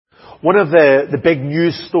One of the big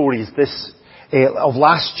news stories of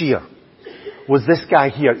last year was this guy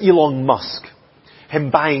here, Elon Musk, him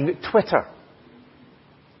buying Twitter.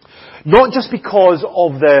 Not just because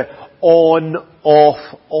of the on,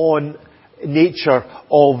 off, on nature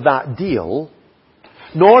of that deal,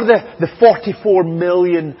 nor the $44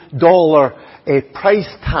 million price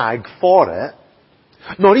tag for it,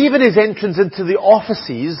 nor even his entrance into the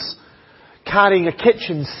offices carrying a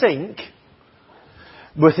kitchen sink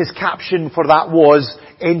with his caption for that was,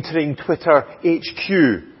 "Entering Twitter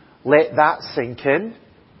HQ. Let that sink in."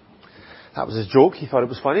 That was his joke. He thought it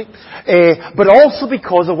was funny. But also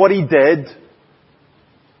because of what he did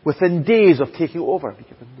within days of taking over.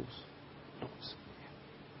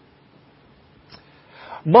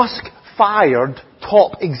 Musk fired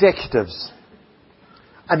top executives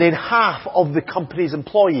and then half of the company's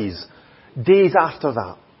employees days after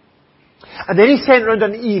that. And then he sent around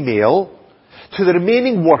an email to the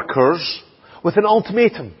remaining workers with an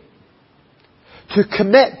ultimatum to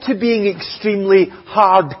commit to being extremely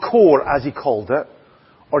hardcore, as he called it,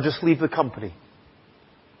 or just leave the company.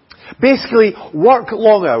 Basically, work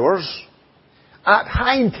long hours at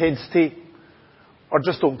high intensity or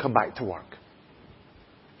just don't come back to work.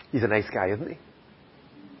 He's a nice guy, isn't he?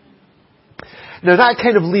 Now, that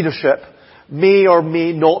kind of leadership may or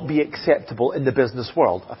may not be acceptable in the business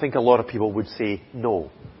world. I think a lot of people would say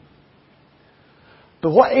no. But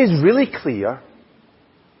what is really clear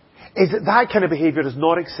is that that kind of behaviour is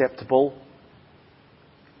not acceptable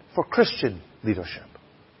for Christian leadership.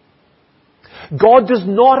 God does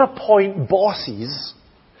not appoint bosses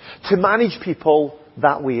to manage people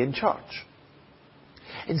that way in church.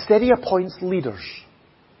 Instead, He appoints leaders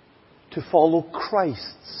to follow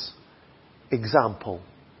Christ's example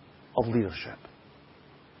of leadership.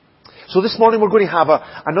 So this morning we're going to have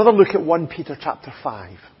another look at 1 Peter chapter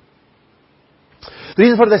 5. The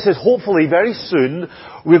reason for this is hopefully very soon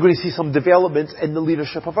we're going to see some developments in the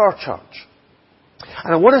leadership of our church.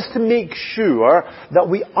 And I want us to make sure that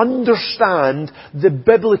we understand the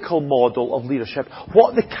biblical model of leadership,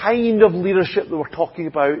 what the kind of leadership that we're talking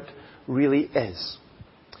about really is.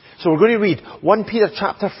 So we're going to read 1 Peter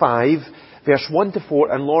chapter 5, verse 1 to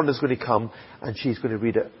 4, and Lauren is going to come and she's going to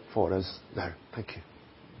read it for us now. Thank you.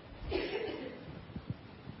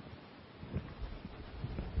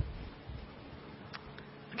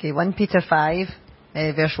 Okay, 1 Peter 5,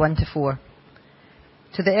 verse 1 to 4.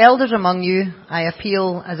 To the elders among you, I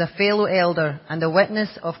appeal as a fellow elder and a witness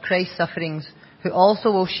of Christ's sufferings, who also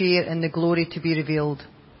will share in the glory to be revealed.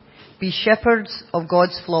 Be shepherds of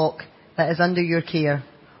God's flock that is under your care,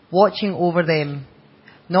 watching over them,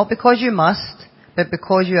 not because you must, but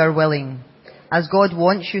because you are willing, as God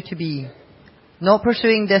wants you to be, not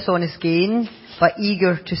pursuing dishonest gain, but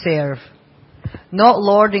eager to serve, not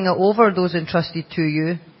lording it over those entrusted to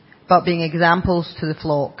you, but being examples to the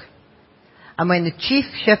flock. And when the chief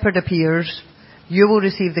shepherd appears, you will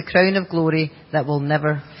receive the crown of glory that will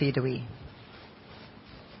never fade away.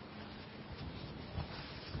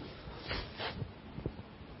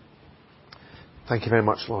 Thank you very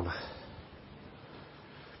much, Lorna.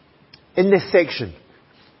 In this section,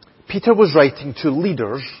 Peter was writing to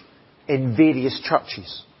leaders in various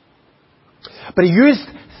churches. But he used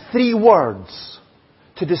 3 words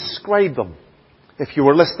to describe them, if you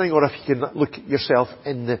were listening or if you can look yourself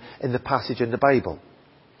in the passage in the Bible.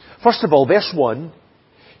 First of all, verse 1,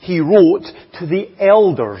 he wrote to the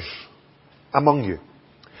elders among you.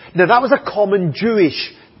 Now that was a common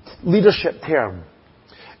Jewish leadership term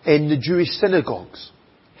in the Jewish synagogues.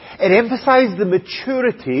 It emphasized the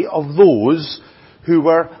maturity of those who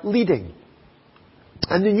were leading.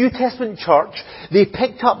 And the New Testament church, they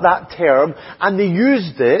picked up that term and they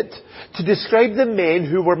used it to describe the men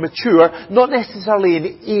who were mature, not necessarily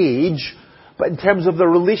in age, but in terms of their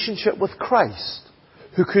relationship with Christ,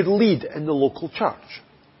 who could lead in the local church.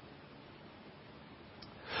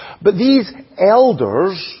 But these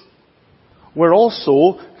elders were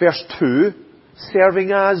also, verse 2,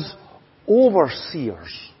 serving as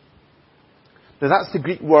overseers. Now that's the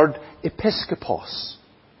Greek word episkopos,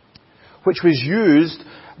 which was used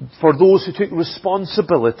for those who took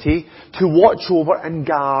responsibility to watch over and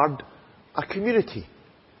guard a community.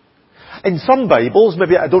 In some Bibles,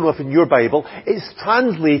 maybe I don't know if in your Bible, it's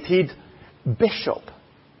translated bishop.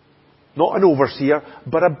 Not an overseer,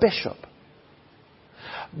 but a bishop.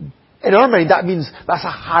 In our mind, that means that's a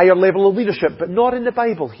higher level of leadership, but not in the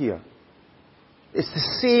Bible here. It's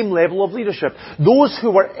the same level of leadership. Those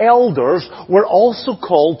who were elders were also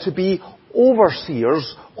called to be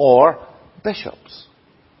overseers or bishops.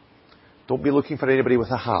 Don't be looking for anybody with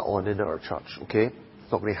a hat on in our church, okay?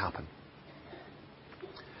 It's not going to happen.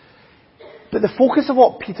 But the focus of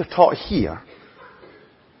what Peter taught here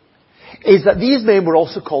is that these men were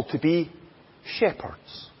also called to be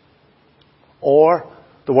shepherds. Or,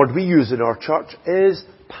 the word we use in our church is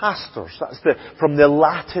pastors. That's from the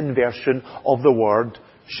Latin version of the word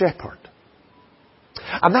shepherd.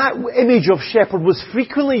 And that image of shepherd was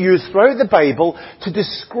frequently used throughout the Bible to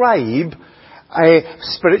describe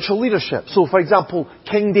spiritual leadership. So, for example,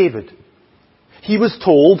 King David. He was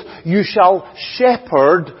told, "You shall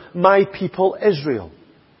shepherd my people Israel,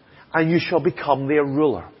 and you shall become their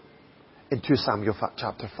ruler," in 2 Samuel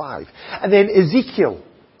chapter 5. And then Ezekiel,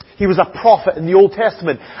 he was a prophet in the Old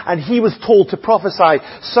Testament, and he was told to prophesy,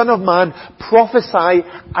 "Son of man, prophesy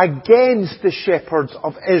against the shepherds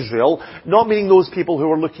of Israel," not meaning those people who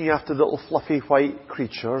were looking after the little fluffy white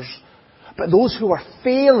creatures, but those who are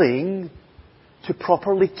failing to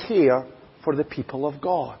properly care for the people of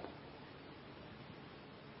God.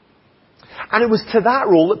 And it was to that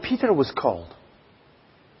role that Peter was called.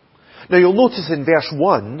 Now you'll notice in verse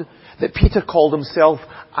 1 that Peter called himself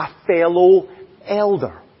a fellow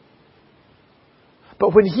elder.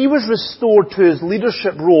 But when he was restored to his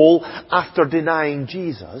leadership role after denying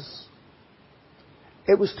Jesus,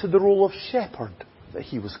 it was to the role of shepherd that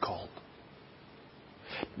he was called.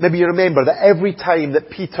 Maybe you remember that every time that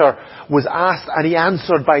Peter was asked, and he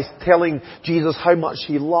answered by telling Jesus how much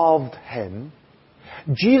he loved him,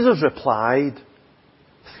 Jesus replied,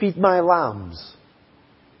 "Feed my lambs.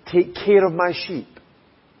 Take care of my sheep.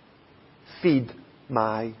 Feed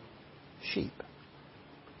my sheep."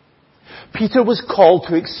 Peter was called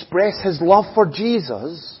to express his love for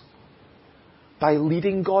Jesus by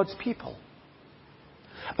leading God's people,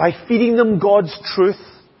 by feeding them God's truth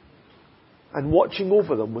and watching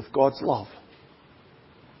over them with God's love.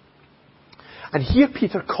 And here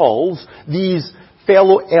Peter calls these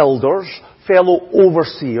fellow elders, fellow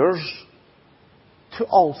overseers, to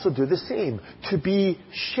also do the same, to be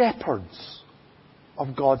shepherds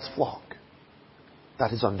of God's flock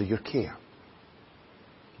that is under your care.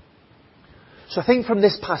 So I think from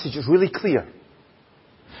this passage it's really clear.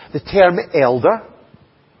 The term elder,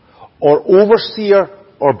 or overseer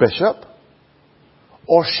or bishop,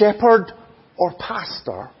 or shepherd or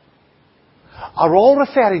pastor, are all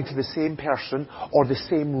referring to the same person or the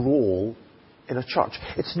same role in a church.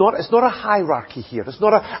 It's not a hierarchy here. It's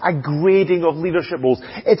not a grading of leadership roles.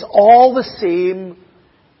 It's all the same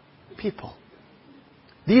people.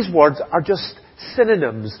 These words are just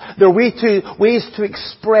synonyms. They're ways to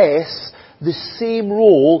express the same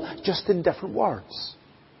role, just in different words.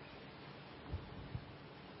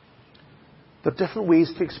 They're different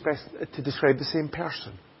ways to describe the same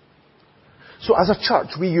person. So as a church,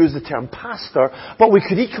 we use the term pastor, but we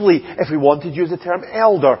could equally, if we wanted, use the term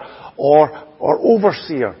elder, or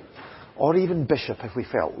overseer, or even bishop if we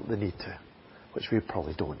felt the need to, which we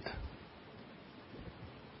probably don't.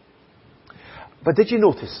 But did you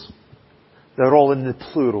notice? They're all in the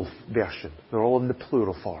plural version. They're all in the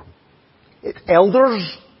plural form. It's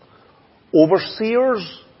elders,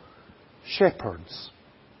 overseers, shepherds.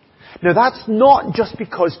 Now that's not just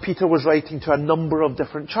because Peter was writing to a number of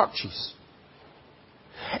different churches.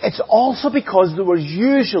 It's also because there was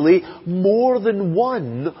usually more than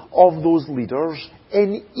one of those leaders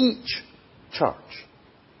in each church.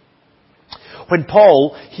 When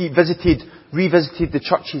Paul, revisited the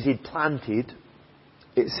churches he'd planted,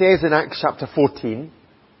 it says in Acts chapter 14,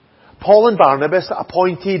 Paul and Barnabas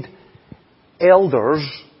appointed elders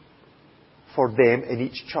for them in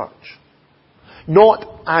each church. Not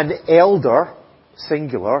an elder,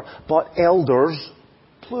 singular, but elders,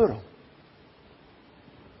 plural.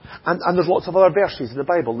 And there's lots of other verses in the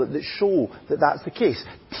Bible that show that that's the case.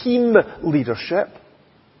 Team leadership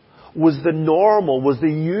was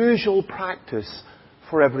the usual practice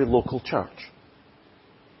for every local church.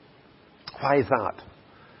 Why is that?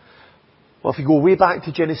 Well, if you go way back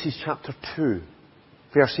to Genesis chapter 2,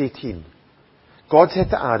 verse 18, God said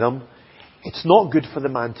to Adam, "It's not good for the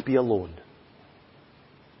man to be alone."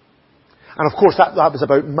 And of course that was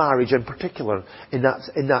about marriage in particular in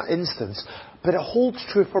that instance. But it holds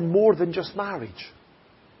true for more than just marriage.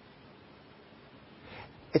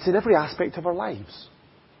 It's in every aspect of our lives.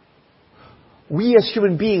 We as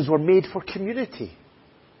human beings were made for community.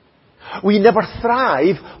 We never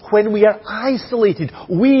thrive when we are isolated.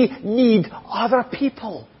 We need other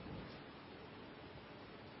people.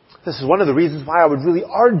 This is one of the reasons why I would really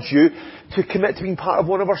urge you to commit to being part of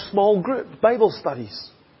one of our small group Bible studies.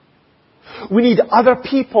 We need other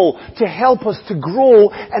people to help us to grow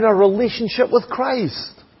in our relationship with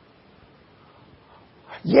Christ.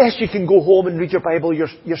 Yes, you can go home and read your Bible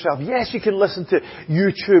yourself. Yes, you can listen to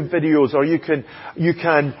YouTube videos, or you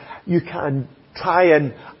can try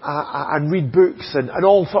and read books and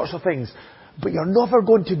all sorts of things. But you're never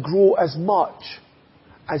going to grow as much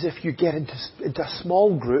as if you get into a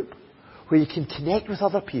small group where you can connect with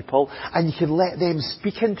other people and you can let them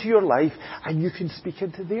speak into your life and you can speak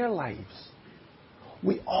into their lives.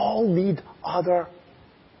 We all need other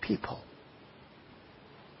people.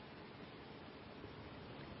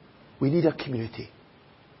 We need a community.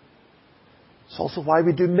 It's also why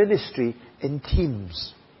we do ministry in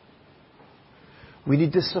teams. We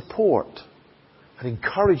need the support and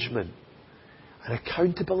encouragement and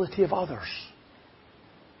accountability of others.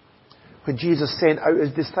 When Jesus sent out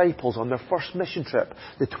his disciples on their first mission trip,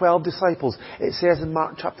 the 12 disciples, it says in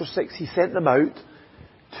Mark chapter 6, he sent them out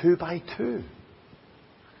 2 by 2.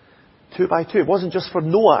 2 by 2. It wasn't just for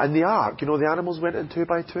Noah and the ark. The animals went in 2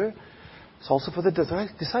 by 2. It's also for the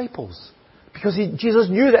disciples. Because Jesus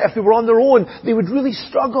knew that if they were on their own, they would really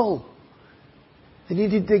struggle. They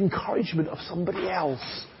needed the encouragement of somebody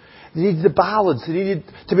else. They needed the balance. They needed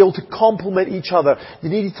to be able to complement each other. They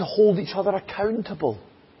needed to hold each other accountable.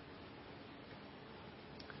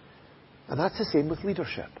 And that's the same with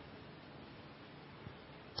leadership.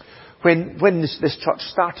 When this church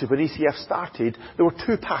started, when ECF started, there were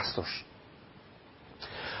 2 pastors.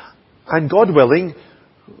 And God willing,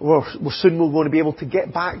 we're soon going to be able to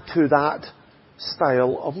get back to that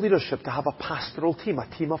style of leadership, to have a pastoral team, a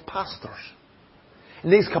team of pastors. In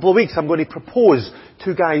the next couple of weeks, I'm going to propose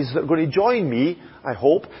 2 guys that are going to join me, I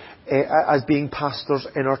hope, as being pastors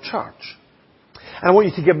in our church. And I want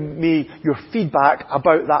you to give me your feedback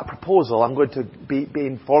about that proposal. I'm going to be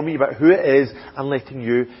informing you about who it is and letting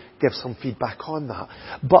you give some feedback on that.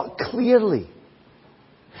 But clearly,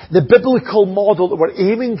 the biblical model that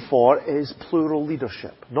we're aiming for is plural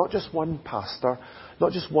leadership. Not just one pastor,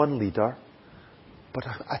 not just one leader, but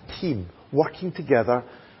a team working together,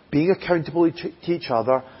 being accountable to each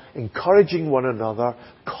other, encouraging one another,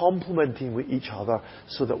 complementing with each other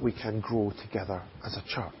so that we can grow together as a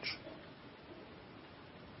church.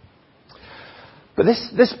 But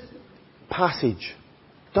this passage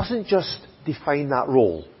doesn't just define that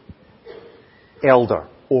role, elder,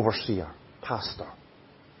 overseer, pastor.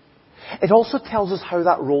 It also tells us how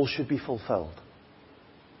that role should be fulfilled.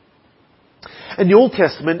 In the Old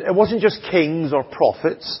Testament, it wasn't just kings or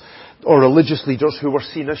prophets or religious leaders who were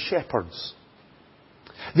seen as shepherds.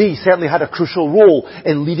 They certainly had a crucial role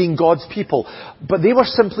in leading God's people, but they were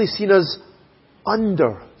simply seen as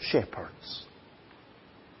under-shepherds.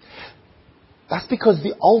 That's because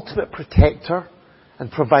the ultimate protector and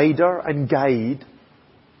provider and guide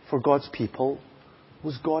for God's people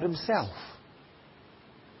was God Himself.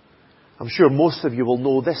 I'm sure most of you will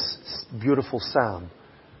know this beautiful psalm.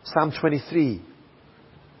 Psalm 23.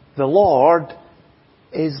 The Lord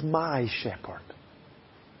is my shepherd.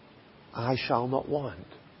 I shall not want.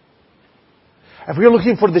 If we're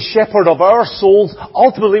looking for the shepherd of our souls,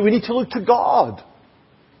 ultimately we need to look to God.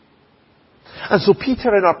 And so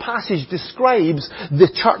Peter in our passage describes the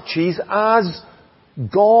churches as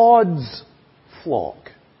God's flock.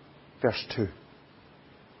 Verse 2.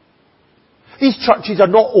 These churches are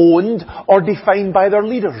not owned or defined by their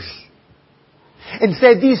leaders.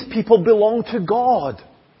 Instead, these people belong to God.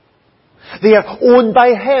 They are owned by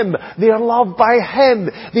Him. They are loved by Him.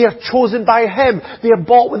 They are chosen by Him. They are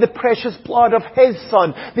bought with the precious blood of His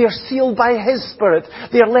Son. They are sealed by His Spirit.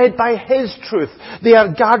 They are led by His truth. They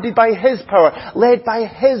are guarded by His power, led by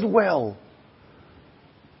His will.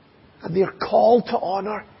 And they are called to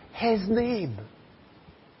honour His name.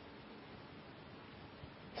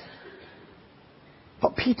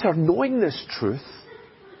 But Peter, knowing this truth,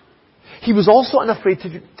 he was also unafraid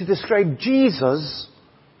to describe Jesus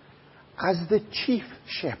as the chief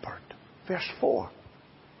shepherd. Verse 4.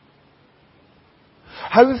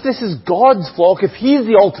 How, if this is God's flock, if He's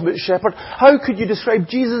the ultimate shepherd, how could you describe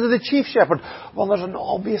Jesus as the chief shepherd? Well, there's an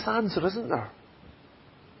obvious answer, isn't there?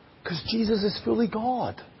 Because Jesus is fully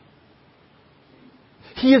God.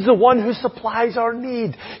 He is the one who supplies our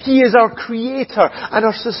need. He is our creator and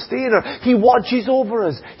our sustainer. He watches over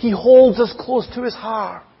us. He holds us close to His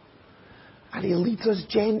heart. And He leads us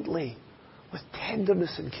gently with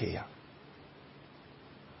tenderness and care.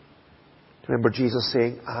 Remember Jesus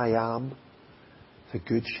saying, I am the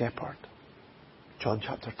good shepherd. John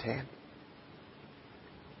chapter 10.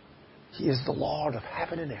 He is the Lord of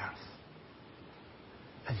heaven and earth.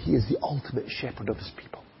 And He is the ultimate shepherd of His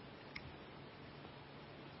people.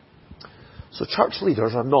 So church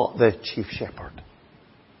leaders are not the chief shepherd.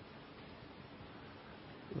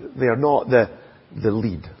 They are not the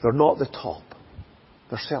lead. They're not the top.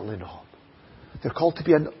 They're certainly not. They're called to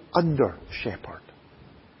be an under-shepherd.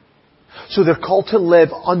 So they're called to live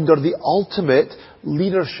under the ultimate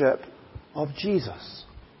leadership of Jesus.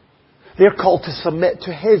 They're called to submit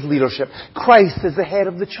to His leadership. Christ is the head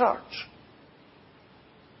of the church.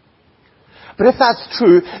 But if that's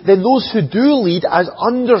true, then those who do lead as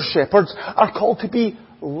under-shepherds are called to be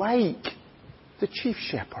like the chief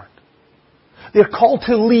shepherd. They're called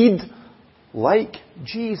to lead like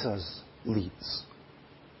Jesus leads.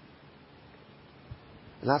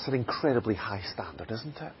 And that's an incredibly high standard,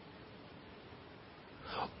 isn't it?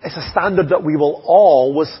 It's a standard that we will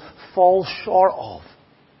always fall short of.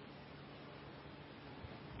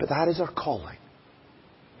 But that is our calling.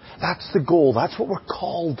 That's the goal. That's what we're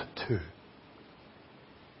called to.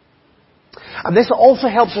 And this also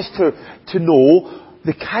helps us to know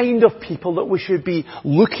the kind of people that we should be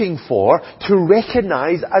looking for to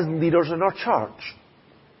recognize as leaders in our church.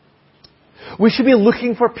 We should be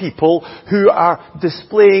looking for people who are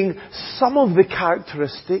displaying some of the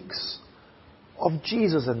characteristics of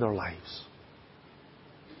Jesus in their lives.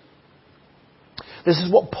 This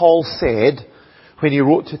is what Paul said when he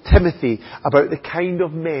wrote to Timothy about the kind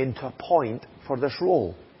of men to appoint for this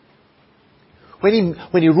role. When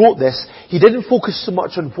he wrote this, he didn't focus so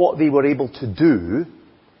much on what they were able to do,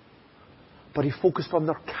 but he focused on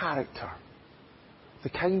their character. The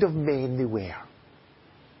kind of men they were.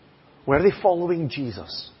 Were they following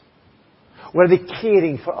Jesus? Were they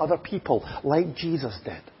caring for other people like Jesus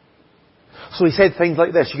did? So he said things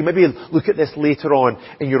like this. You can maybe look at this later on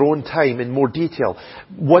in your own time in more detail.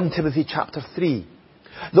 1 Timothy chapter 3.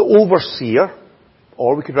 The overseer,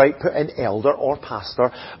 or we could put in elder or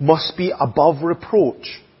pastor, must be above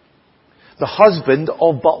reproach. The husband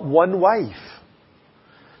of but one wife.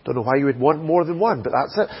 Don't know why you would want more than one, but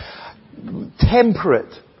that's it.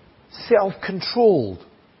 Temperate, self-controlled,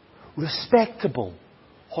 respectable,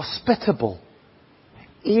 hospitable,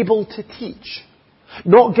 able to teach.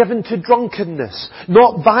 Not given to drunkenness,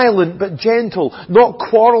 not violent but gentle, not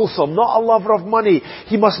quarrelsome, not a lover of money.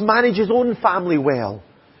 He must manage his own family well.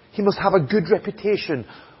 He must have a good reputation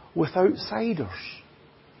with outsiders.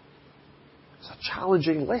 It's a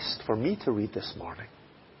challenging list for me to read this morning.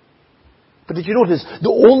 But did you notice, the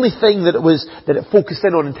only thing that it focused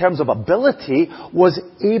in on in terms of ability was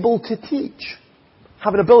able to teach.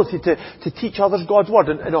 Have an ability to teach others God's Word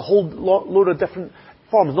in a whole load of different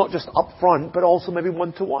forms, not just up front, but also maybe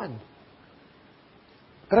one-to-one.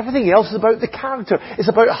 But everything else is about the character. It's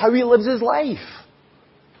about how he lives his life.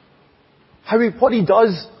 What he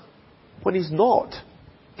does when he's not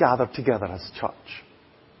gathered together as church.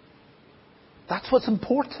 That's what's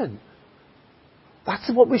important.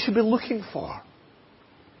 That's what we should be looking for.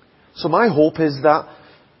 So my hope is that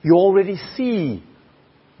you already see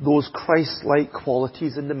those Christ-like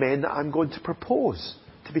qualities in the men that I'm going to propose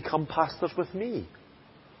to become pastors with me.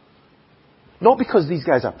 Not because these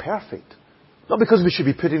guys are perfect. Not because we should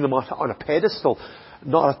be putting them on a pedestal.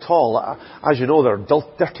 Not at all. As you know, they're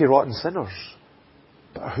dirty, rotten sinners.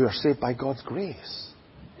 But who are saved by God's grace.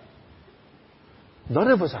 None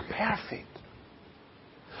of us are perfect.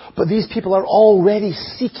 But these people are already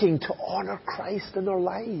seeking to honour Christ in their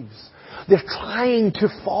lives. They're trying to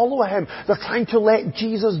follow Him. They're trying to let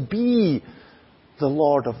Jesus be the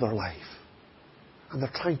Lord of their life. And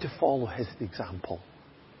they're trying to follow His example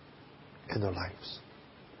in their lives.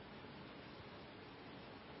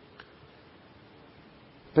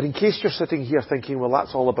 But in case you're sitting here thinking, well,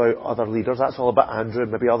 that's all about other leaders, that's all about Andrew,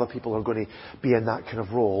 and maybe other people are going to be in that kind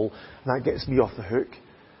of role, and that gets me off the hook.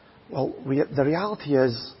 Well, the reality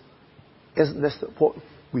is, isn't this what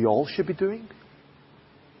we all should be doing?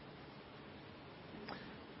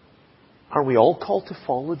 Aren't we all called to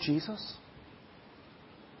follow Jesus?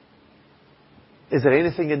 Is there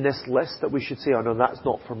anything in this list that we should say, oh no, that's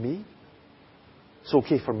not for me? It's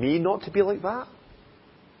okay for me not to be like that?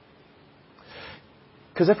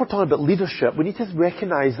 Because if we're talking about leadership, we need to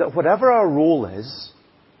recognize that whatever our role is,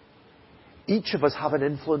 each of us have an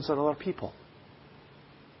influence on other people.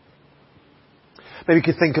 Maybe you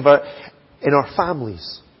could think of it in our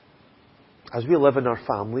families. As we live in our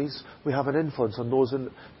families, we have an influence on those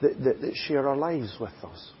that share our lives with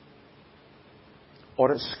us.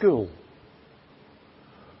 Or at school.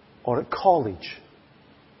 Or at college.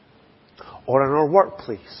 Or in our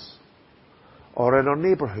workplace. Or in our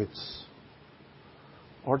neighbourhoods.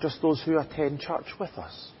 Or just those who attend church with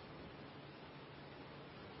us.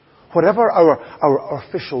 Whatever our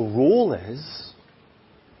official role is,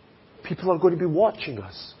 people are going to be watching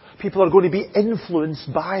us. People are going to be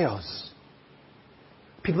influenced by us.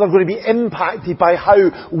 People are going to be impacted by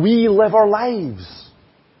how we live our lives.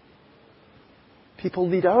 People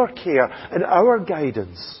need our care and our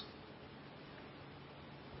guidance.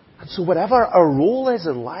 And so whatever our role is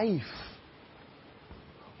in life,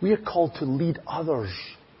 we are called to lead others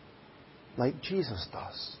like Jesus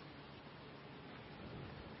does.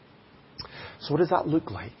 So what does that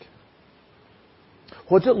look like?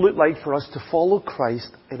 What does it look like for us to follow Christ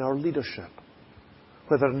in our leadership,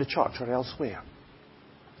 whether in the church or elsewhere?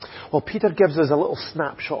 Well, Peter gives us a little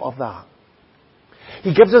snapshot of that.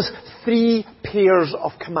 He gives us 3 pairs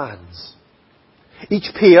of commands.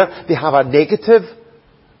 Each pair, they have a negative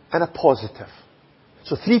and a positive.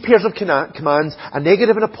 So 3 pairs of commands, a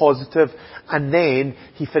negative and a positive, and then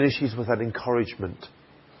he finishes with an encouragement,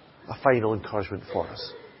 a final encouragement for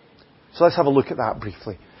us. So let's have a look at that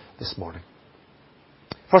briefly this morning.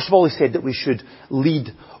 First of all, he said that we should lead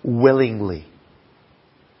willingly.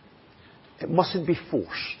 It mustn't be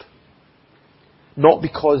forced. Not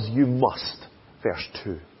because you must, verse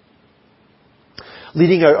 2.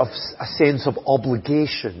 Leading out of a sense of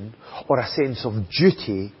obligation or a sense of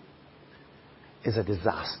duty is a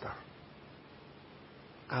disaster.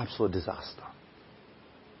 Absolute disaster.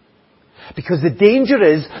 Because the danger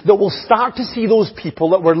is that we'll start to see those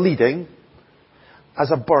people that we're leading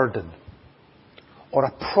as a burden or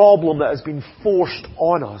a problem that has been forced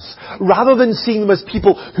on us, rather than seeing them as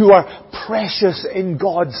people who are precious in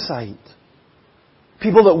God's sight.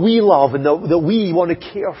 People that we love and that we want to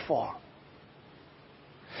care for.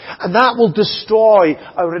 And that will destroy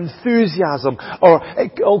our enthusiasm, or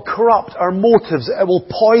it will corrupt our motives, it will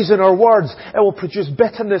poison our words, it will produce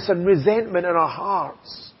bitterness and resentment in our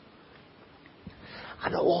hearts.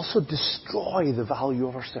 And it will also destroy the value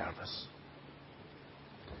of our service.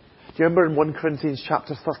 Do you remember in 1 Corinthians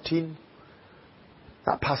chapter 13?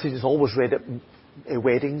 That passage is always read at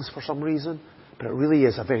weddings for some reason, but it really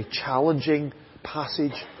is a very challenging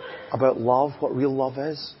passage about love, what real love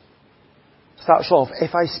is. It starts off,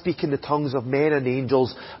 if I speak in the tongues of men and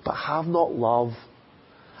angels, but have not love,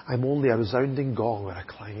 I'm only a resounding gong or a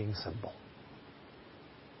clanging cymbal.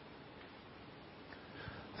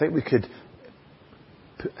 I think we could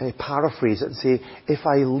paraphrase it and say, if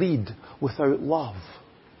I lead without love,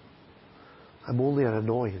 I'm only an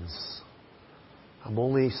annoyance. I'm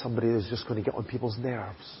only somebody who's just going to get on people's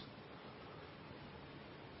nerves.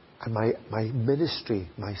 And my ministry,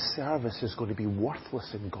 my service is going to be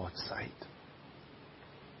worthless in God's sight.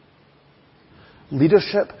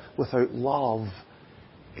 Leadership without love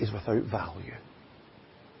is without value.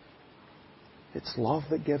 It's love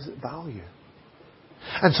that gives it value.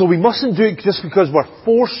 And so we mustn't do it just because we're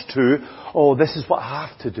forced to, oh, this is what I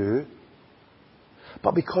have to do,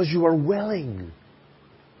 but because you are willing,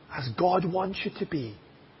 as God wants you to be.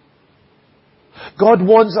 God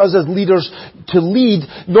wants us as leaders to lead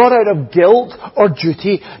not out of guilt or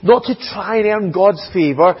duty, not to try and earn God's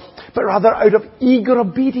favour, but rather out of eager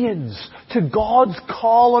obedience to God's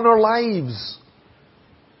call on our lives.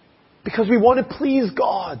 Because we want to please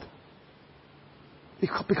God.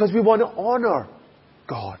 Because we want to honour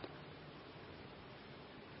God.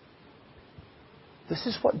 This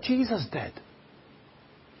is what Jesus did.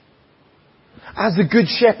 As the Good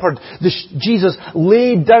Shepherd, Jesus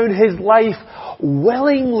laid down His life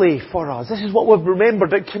willingly for us. This is what we've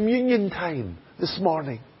remembered at communion time this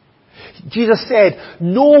morning. Jesus said,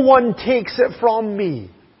 no one takes it from me,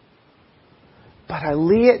 but I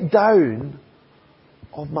lay it down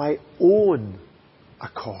of my own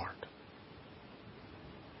accord.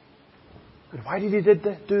 And why did He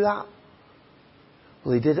do that?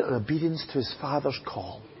 Well, He did it in obedience to His Father's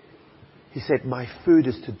call. He said, my food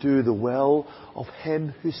is to do the will of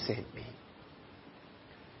Him who sent me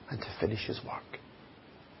and to finish His work.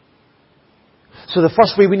 So the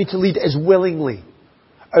first way we need to lead is willingly,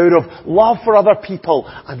 out of love for other people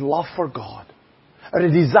and love for God, out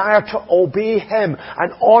of a desire to obey Him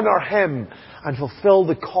and honour Him and fulfill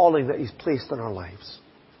the calling that He's placed in our lives.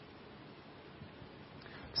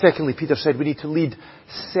 Secondly, Peter said we need to lead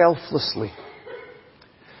selflessly.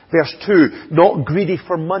 Verse 2, not greedy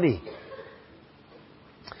for money.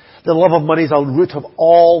 The love of money is a root of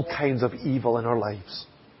all kinds of evil in our lives.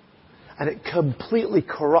 And it completely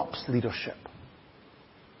corrupts leadership.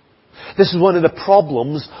 This is one of the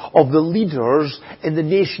problems of the leaders in the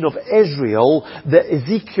nation of Israel that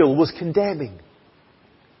Ezekiel was condemning.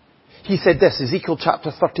 He said this, Ezekiel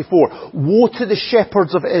chapter 34, woe to the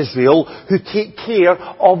shepherds of Israel who take care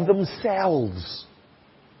of themselves.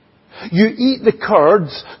 You eat the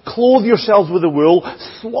curds, clothe yourselves with the wool,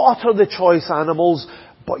 slaughter the choice animals,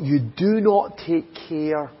 but you do not take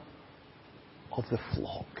care of the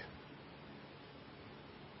flock.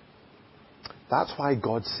 That's why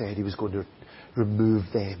God said He was going to remove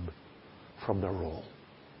them from their role.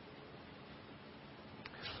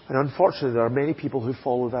 And unfortunately, there are many people who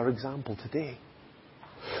follow their example today,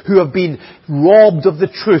 who have been robbed of the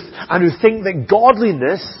truth and who think that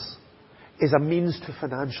godliness is a means to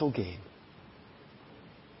financial gain.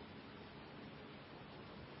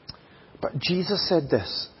 But Jesus said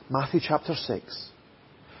this, Matthew chapter 6,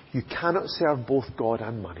 you cannot serve both God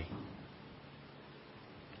and money.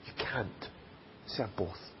 You can't serve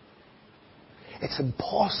both. It's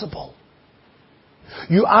impossible.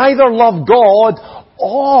 You either love God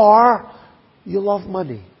or you love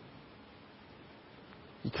money.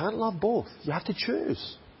 You can't love both. You have to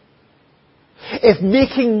choose. If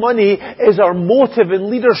making money is our motive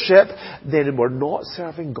in leadership, then we're not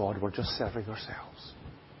serving God, we're just serving ourselves.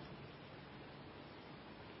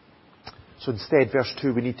 So instead, verse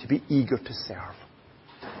 2, we need to be eager to serve.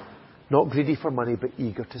 Not greedy for money, but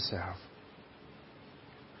eager to serve.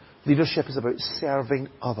 Leadership is about serving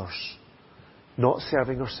others, not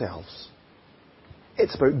serving ourselves.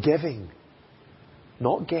 It's about giving,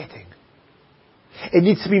 not getting. It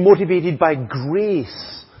needs to be motivated by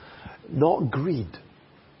grace, not greed.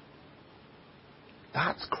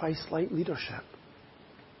 That's Christ-like leadership.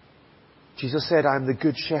 Jesus said, I am the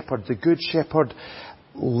good shepherd. The good shepherd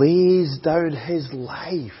lays down his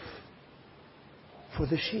life for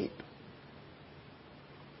the sheep.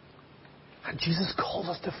 And Jesus calls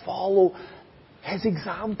us to follow his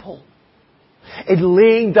example in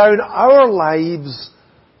laying down our lives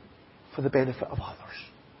for the benefit of others.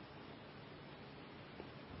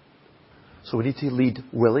 So we need to lead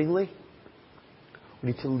willingly.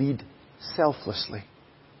 We need to lead selflessly.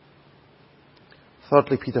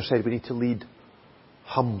 Thirdly, Peter said we need to lead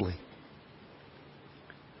humbly.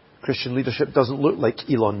 Christian leadership doesn't look like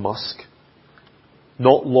Elon Musk,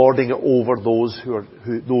 not lording it over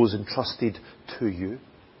those entrusted to you.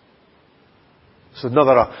 So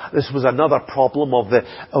this was another problem of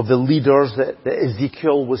the leaders that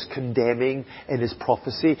Ezekiel was condemning in his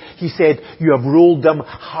prophecy. He said, you have ruled them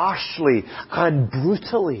harshly and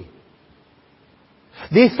brutally.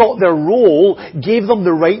 They thought their role gave them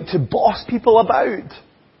the right to boss people about,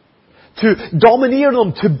 to domineer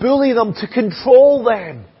them, to bully them, to control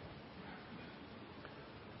them.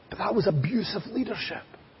 But that was abusive leadership.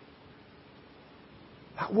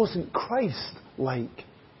 That wasn't Christ-like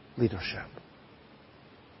leadership.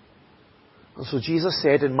 And so Jesus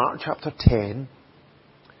said in Mark chapter 10,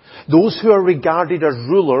 those who are regarded as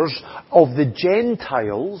rulers of the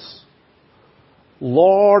Gentiles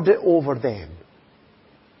lord it over them.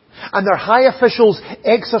 And their high officials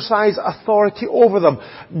exercise authority over them.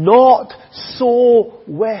 Not so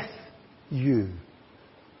with you.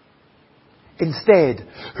 Instead,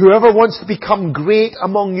 whoever wants to become great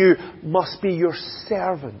among you must be your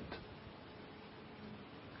servant.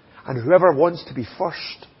 And whoever wants to be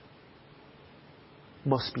first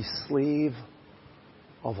must be slave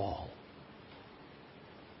of all.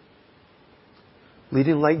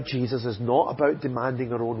 Leading like Jesus is not about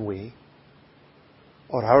demanding our own way,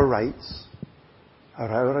 or our rights, or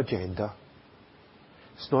our agenda.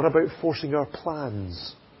 It's not about forcing our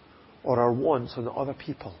plans or our wants on other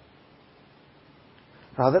people.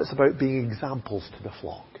 Rather, it's about being examples to the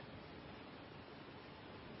flock.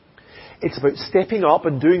 It's about stepping up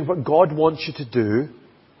and doing what God wants you to do,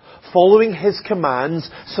 following His commands,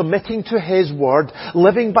 submitting to His word,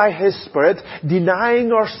 living by His Spirit,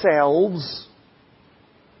 denying ourselves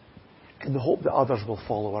in the hope that others will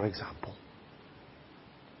follow our example.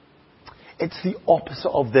 It's the opposite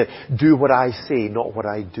of the do what I say, not what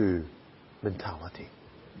I do mentality.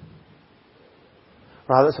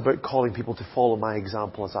 Rather, it's about calling people to follow my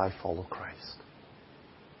example as I follow Christ.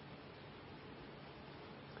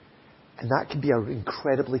 And that can be an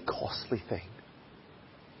incredibly costly thing.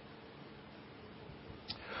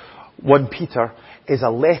 1 Peter is a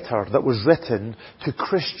letter that was written to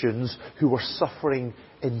Christians who were suffering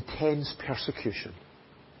intense persecution.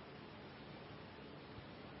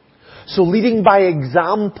 So leading by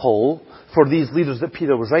example for these leaders that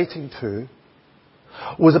Peter was writing to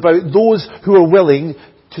was about those who were willing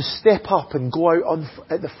to step up and go out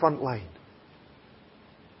at the front line.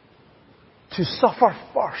 To suffer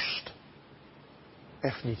first,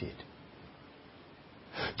 if needed.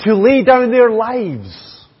 To lay down their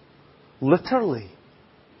lives, literally,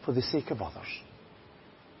 for the sake of others.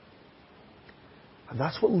 And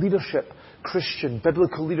that's what leadership, Christian,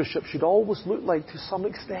 biblical leadership, should always look like to some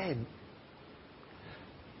extent.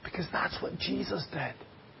 Because that's what Jesus did.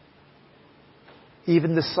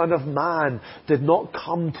 Even the Son of Man did not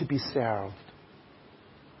come to be served,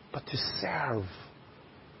 but to serve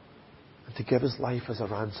and to give His life as a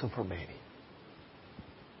ransom for many.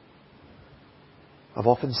 I've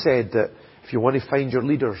often said that if you want to find your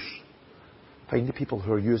leaders, find the people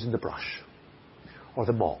who are using the brush, or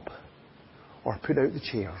the mop, or put out the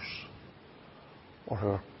chairs, or who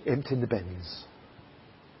are emptying the bins.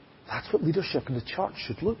 That's what leadership in the church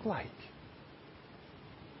should look like.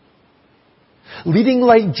 Leading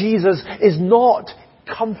like Jesus is not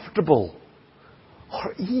comfortable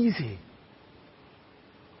or easy.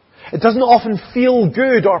 It doesn't often feel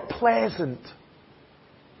good or pleasant.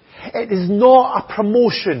 It is not a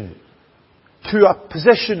promotion to a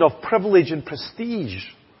position of privilege and prestige.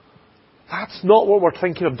 That's not what we're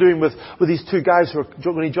thinking of doing with these two guys who are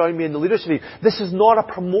going to join me in the leadership team. This is not a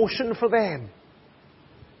promotion for them.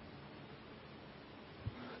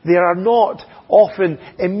 There are not often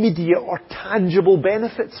immediate or tangible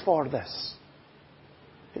benefits for this.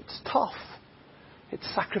 It's tough. It's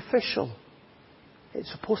sacrificial.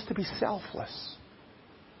 It's supposed to be selfless.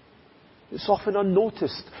 It's often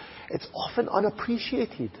unnoticed. It's often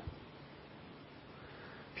unappreciated.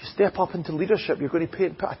 If you step up into leadership, you're going to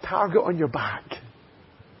put a target on your back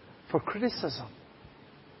for criticism.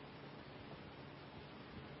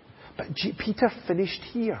 But Peter finished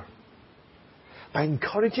here by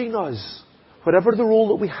encouraging us, whatever the role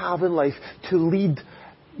that we have in life, to lead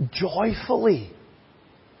joyfully.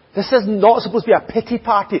 This is not supposed to be a pity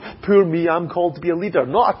party. Poor me, I'm called to be a leader.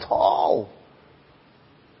 Not at all.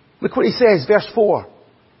 Look what he says, verse 4.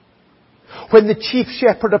 When the chief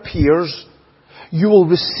shepherd appears, you will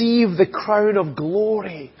receive the crown of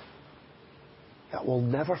glory that will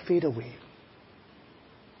never fade away.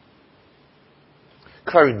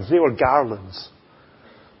 Crowns, they were garlands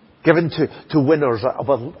given to winners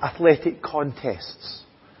of athletic contests.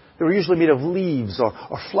 They were usually made of leaves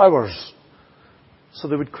or flowers, so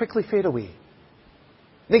they would quickly fade away.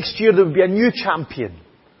 Next year there would be a new champion,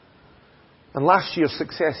 and last year's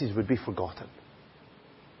successes would be forgotten.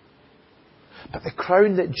 But the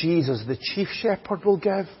crown that Jesus, the chief shepherd, will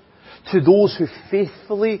give to those who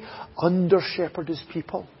faithfully under-shepherd His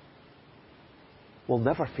people will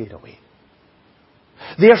never fade away.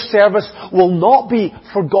 Their service will not be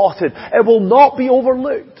forgotten. It will not be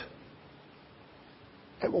overlooked.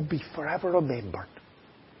 It will be forever remembered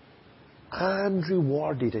and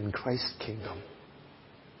rewarded in Christ's kingdom.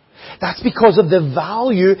 That's because of the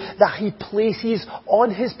value that He places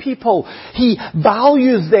on His people. He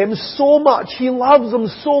values them so much, He loves them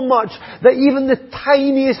so much, that even the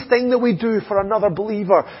tiniest thing that we do for another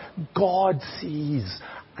believer, God sees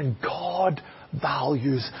and God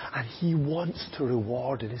values, and He wants to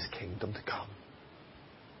reward in His kingdom to come.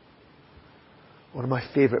 One of my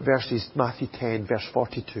favourite verses, Matthew 10, verse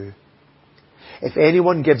 42. If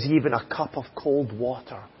anyone gives even a cup of cold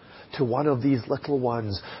water to one of these little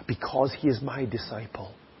ones because he is my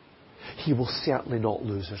disciple, he will certainly not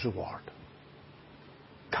lose his reward.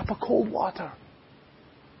 Cup of cold water.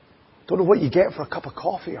 Don't know what you get for a cup of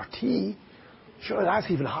coffee or tea. Sure, that's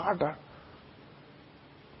even harder.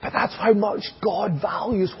 But that's how much God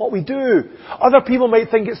values what we do. Other people might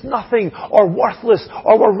think it's nothing or worthless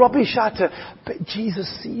or we're rubbish at it. But Jesus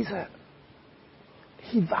sees it.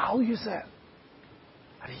 He values it.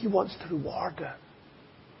 And He wants to reward it.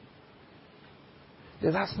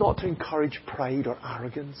 Now that's not to encourage pride or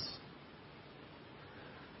arrogance.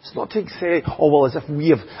 It's not to say, oh well, as if we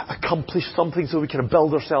have accomplished something so we can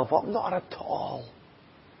build ourselves up. Not at all.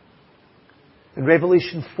 In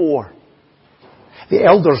Revelation 4, the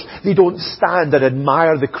elders, they don't stand and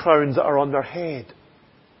admire the crowns that are on their head.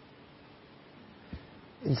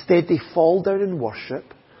 Instead, they fall down in worship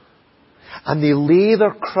and they lay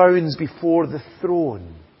their crowns before the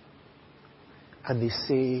throne and they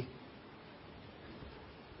say,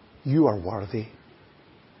 you are worthy,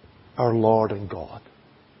 our Lord and God,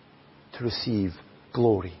 to receive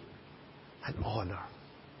glory and honour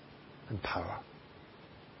and power.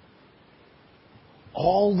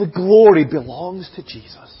 All the glory belongs to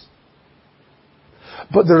Jesus.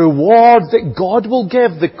 But the reward that God will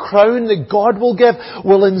give, the crown that God will give,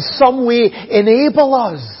 will in some way enable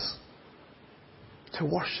us to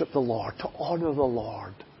worship the Lord, to honour the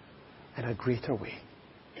Lord in a greater way.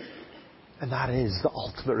 And that is the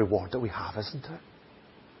ultimate reward that we have, isn't it?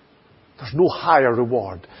 There's no higher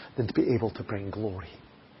reward than to be able to bring glory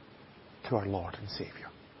to our Lord and Saviour.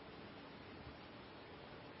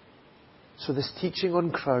 So this teaching on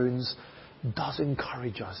crowns does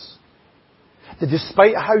encourage us. That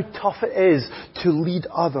despite how tough it is to lead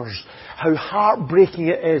others, how heartbreaking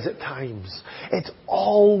it is at times, it's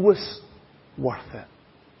always worth it.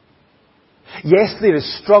 Yes, there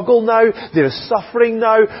is struggle now, there is suffering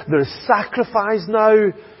now, there is sacrifice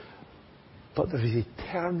now, but there is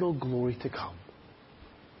eternal glory to come.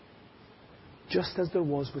 Just as there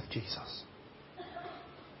was with Jesus.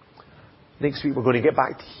 Next week we're going to get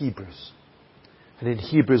back to Hebrews. And in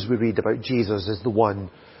Hebrews we read about Jesus as the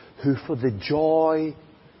one who for the joy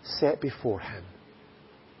set before Him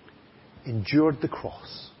endured the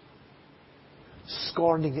cross,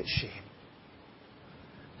 scorning its shame,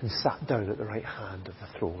 and sat down at the right hand of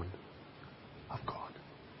the throne of God.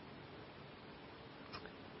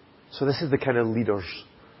 So this is the kind of leaders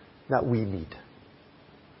that we need.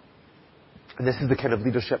 And this is the kind of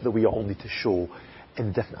leadership that we all need to show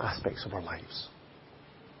in different aspects of our lives.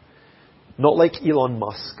 Not like Elon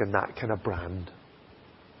Musk and that kind of brand.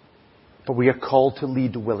 But we are called to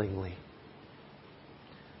lead willingly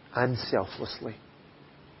and selflessly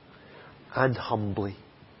and humbly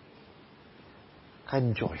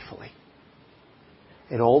and joyfully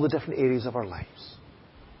in all the different areas of our lives,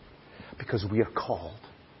 because we are called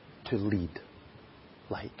to lead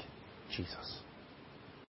like Jesus.